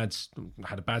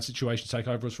had a bad situation to take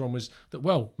over us from, was that,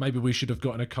 well, maybe we should have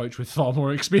gotten a coach with far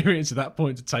more experience at that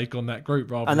point to take on that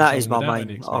group rather than that is my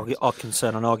main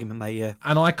concern and argument, mate, yeah.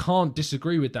 And I can't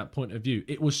disagree with that point of view.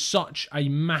 It was such a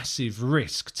massive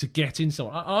risk to get in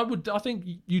someone. I think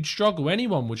you'd struggle,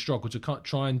 anyone would struggle to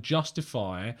try and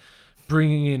justify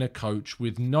bringing in a coach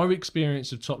with no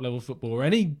experience of top-level football or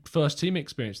any first-team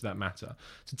experience for that matter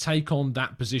to take on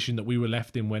that position that we were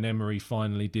left in when Emery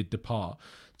finally did depart.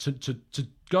 To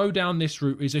go down this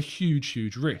route is a huge,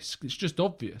 huge risk. It's just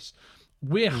obvious.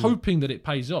 We're hoping that it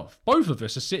pays off. Both of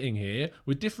us are sitting here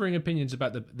with differing opinions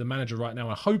about the manager right now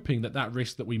and hoping that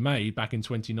risk that we made back in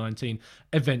 2019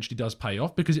 eventually does pay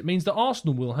off, because it means that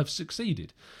Arsenal will have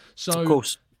succeeded. So, of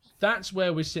course. That's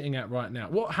where we're sitting at right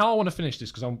now. How I want to finish this,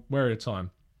 because I'm wary of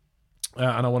time,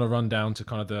 and I want to run down to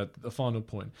kind of the final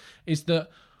point, is that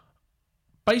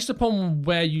based upon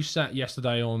where you sat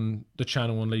yesterday on the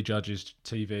channel on Lee Judge's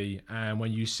TV, and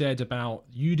when you said about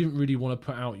you didn't really want to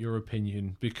put out your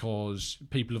opinion because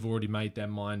people have already made their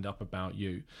mind up about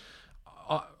you,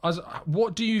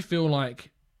 what do you feel like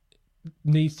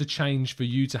needs to change for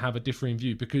you to have a differing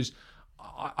view? Because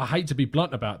I hate to be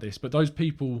blunt about this, but those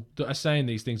people that are saying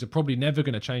these things are probably never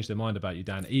going to change their mind about you,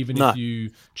 Dan. Even if you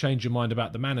change your mind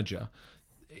about the manager,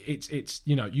 it's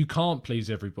you can't please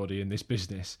everybody in this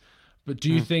business. But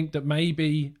do you think that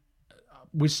maybe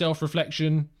with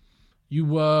self-reflection, you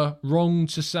were wrong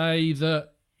to say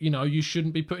that you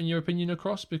shouldn't be putting your opinion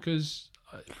across because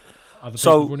other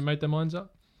people have already made their minds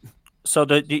up? So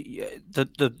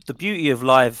the beauty of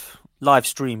live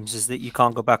streams is that you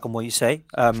can't go back on what you say.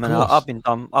 And I've been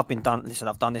done. Listen,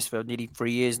 I've done this for nearly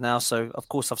 3 years now. So of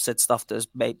course I've said stuff that has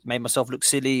made myself look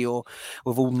silly, or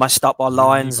we've all messed up our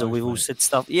lines, or we've all said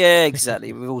stuff. Yeah,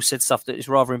 exactly. We've all said stuff that is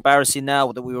rather embarrassing now,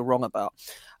 or that we were wrong about.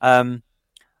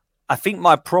 I think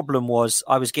my problem was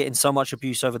I was getting so much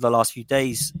abuse over the last few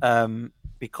days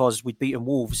because we'd beaten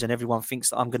Wolves, and everyone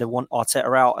thinks that I'm going to want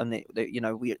Arteta out, and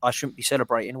I shouldn't be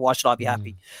celebrating. Why should I be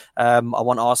happy? I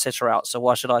want Arteta out, so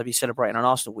why should I be celebrating an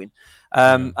Arsenal win?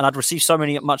 And I'd received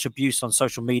much abuse on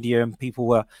social media, and people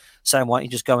were saying, "Why don't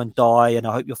you just go and die?" And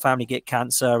I hope your family get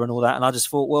cancer and all that. And I just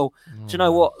thought, well, do you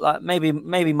know what? Like maybe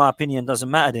my opinion doesn't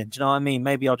matter then. Do you know what I mean?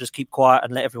 Maybe I'll just keep quiet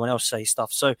and let everyone else say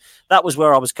stuff. So that was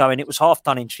where I was going. It was half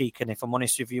done in cheek, and if I'm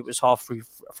honest with you, it was half through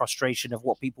frustration of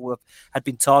what people had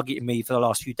been targeting me for the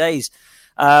last few days.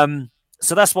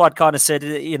 So that's why I'd kind of said,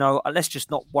 let's just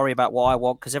not worry about what I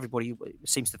want, because everybody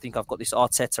seems to think I've got this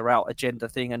Arteta out agenda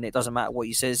thing, and it doesn't matter what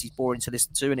he says, he's boring to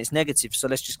listen to, and it's negative. So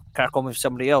let's just crack on with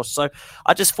somebody else. So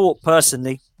I just thought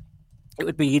personally, it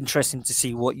would be interesting to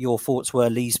see what your thoughts were,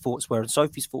 Lee's thoughts were, and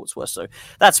Sophie's thoughts were. So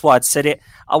that's why I'd said it.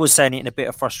 I was saying it in a bit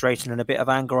of frustration and a bit of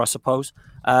anger, I suppose.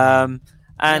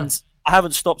 I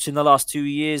haven't stopped in the last 2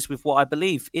 years with what I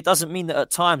believe. It doesn't mean that at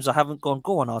times I haven't go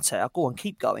on, Arteta, go on,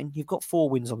 keep going. You've got 4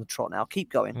 wins on the trot now,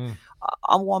 keep going.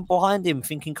 I'm one behind him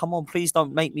thinking, come on, please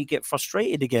don't make me get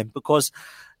frustrated again, because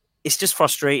it's just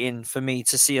frustrating for me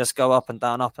to see us go up and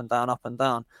down, up and down, up and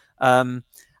down. And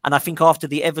I think after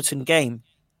the Everton game,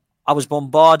 I was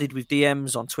bombarded with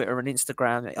DMs on Twitter and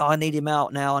Instagram. I need him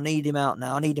out now. I need him out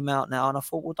now. I need him out now. And I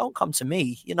thought, well, don't come to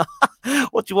me.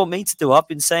 What do you want me to do? I've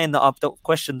been saying that I've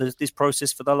questioned this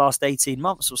process for the last 18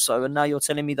 months or so. And now you're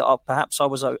telling me that perhaps I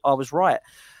was right.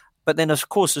 But then, of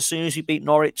course, as soon as we beat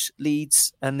Norwich,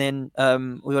 Leeds, and then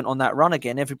we went on that run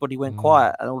again, everybody went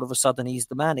quiet, and all of a sudden he's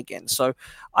the man again. So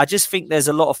I just think there's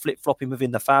a lot of flip-flopping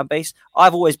within the fan base.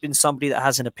 I've always been somebody that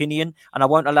has an opinion, and I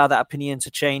won't allow that opinion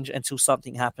to change until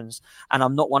something happens. And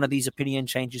I'm not one of these opinion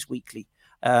changes weekly.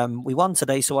 We won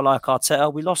today, so I like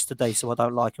Arteta. We lost today, so I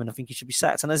don't like him, and I think he should be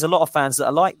sacked. And there's a lot of fans that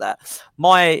are like that.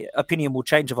 My opinion will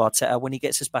change of Arteta when he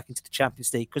gets us back into the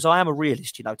Champions League, because I am a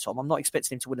realist, you know, Tom. I'm not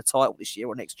expecting him to win a title this year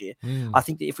or next year. I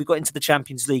think that if we got into the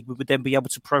Champions League, we would then be able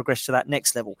to progress to that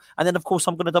next level. And then, of course,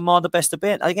 I'm going to demand the best a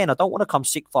bit. Again, I don't want to come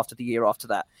sixth after the year after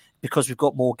that, because we've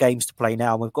got more games to play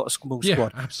now and we've got a small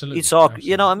squad. Absolutely.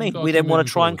 You know what I mean? We then want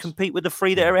to try and compete with the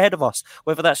three that are ahead of us,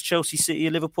 whether that's Chelsea, City,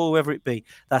 or Liverpool, whoever it be.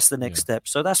 That's the next step.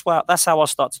 So that's how I'll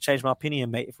start to change my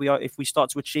opinion, mate. If we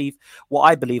start to achieve what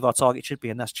I believe our target should be,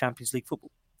 and that's Champions League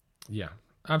football. Yeah,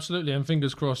 absolutely. And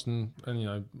fingers crossed, and you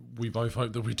know, we both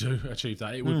hope that we do achieve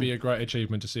that. It would be a great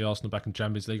achievement to see Arsenal back in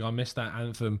Champions League. I missed that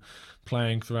anthem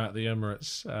playing throughout the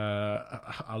Emirates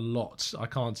a lot. I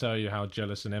can't tell you how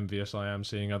jealous and envious I am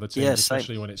seeing other teams,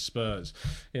 especially when it's Spurs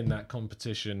in that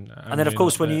competition. And then, of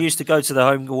course, when you used to go to the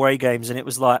home away games, and it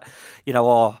was like, you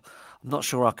know, I'm not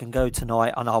sure I can go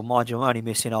tonight. And I'll mind you, I'm only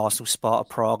missing Arsenal, Sparta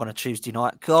Prague on a Tuesday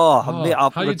night. God,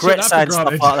 I regret saying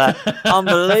stuff like that.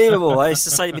 Unbelievable. I used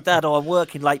to say to my dad, I'm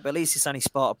working late, but at least it's only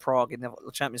Sparta Prague in the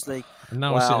Champions League. And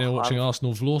now we're sitting here watching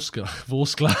Arsenal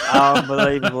Vorskla.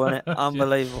 Unbelievable, isn't it?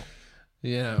 Unbelievable.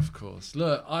 Yeah, of course.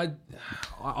 Look,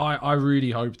 I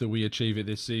really hope that we achieve it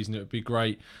this season. It would be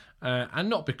great. And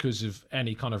not because of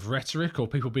any kind of rhetoric or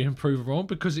people being proven wrong,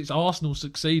 because it's Arsenal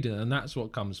succeeding, and that's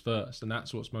what comes first, and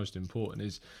that's what's most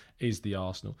important is the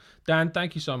Arsenal. Dan,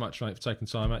 thank you so much, mate, for taking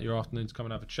time out your afternoon to come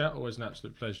and have a chat. Always an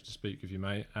absolute pleasure to speak with you,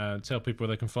 mate. Tell people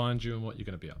where they can find you and what you're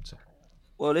going to be up to.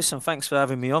 Well, listen, thanks for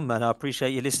having me on, man. I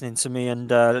appreciate you listening to me and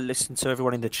listening to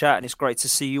everyone in the chat. And it's great to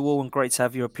see you all and great to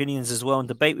have your opinions as well and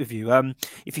debate with you.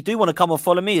 If you do want to come and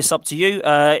follow me, it's up to you.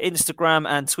 Instagram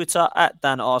and Twitter at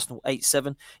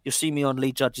DanArsenal87. You'll see me on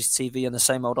Lee Judges TV and the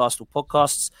Same Old Arsenal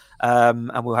podcasts.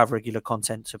 And we'll have regular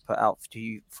content to put out to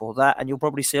you for that. And you'll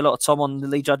probably see a lot of Tom on the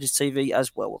Lee Judges TV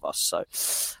as well with us. So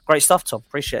great stuff, Tom.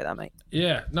 Appreciate that, mate.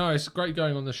 Yeah, no, it's great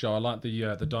going on the show. I like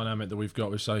the dynamic that we've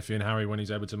got with Sophie and Harry when he's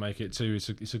able to make it too.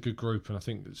 It's a good group, and I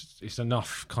think it's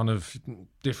enough kind of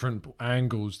different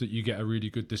angles that you get a really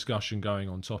good discussion going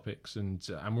on topics, and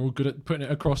we're all good at putting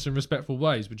it across in respectful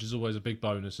ways, which is always a big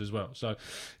bonus as well. So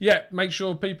yeah, make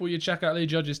sure people, you check out Lee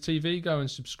Judges TV, go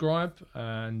and subscribe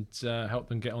and help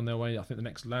them get on their way. I think the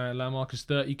next landmark is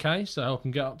 30k, so help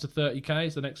them get up to 30k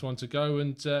is the next one to go.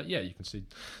 And yeah, you can see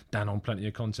Dan on plenty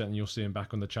of content, and you'll see him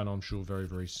back on the channel, I'm sure, very,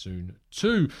 very soon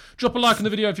too. Drop a like on the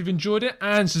video if you've enjoyed it,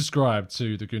 and subscribe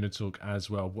to the Gooner Talk as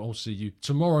well. We'll see you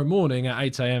tomorrow morning at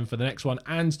 8 a.m. for the next one,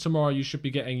 and tomorrow you should be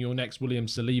getting your next William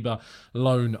Saliba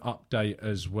loan update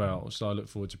as well. So I look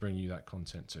forward to bringing you that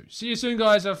content too. See you soon,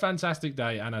 guys. Have a fantastic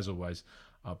day, and as always,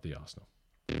 up the Arsenal.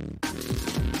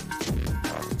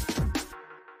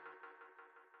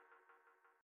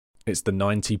 It's the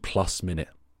 90-plus minute.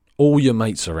 All your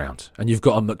mates around, and you've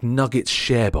got a McNuggets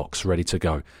share box ready to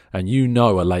go, and you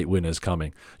know a late winner's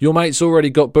coming. Your mate's already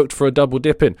got booked for a double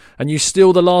dipping, and you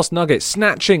steal the last nugget,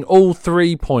 snatching all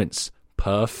 3 points.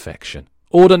 Perfection.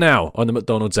 Order now on the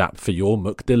McDonald's app for your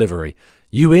McDelivery.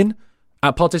 You in?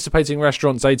 At participating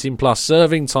restaurants, 18 plus,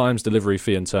 serving times, delivery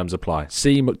fee and terms apply.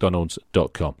 See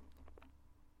mcdonalds.com.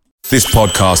 This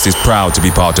podcast is proud to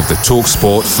be part of the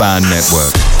TalkSport Fan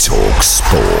Network.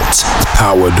 TalkSport.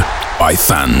 Powered by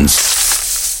fans.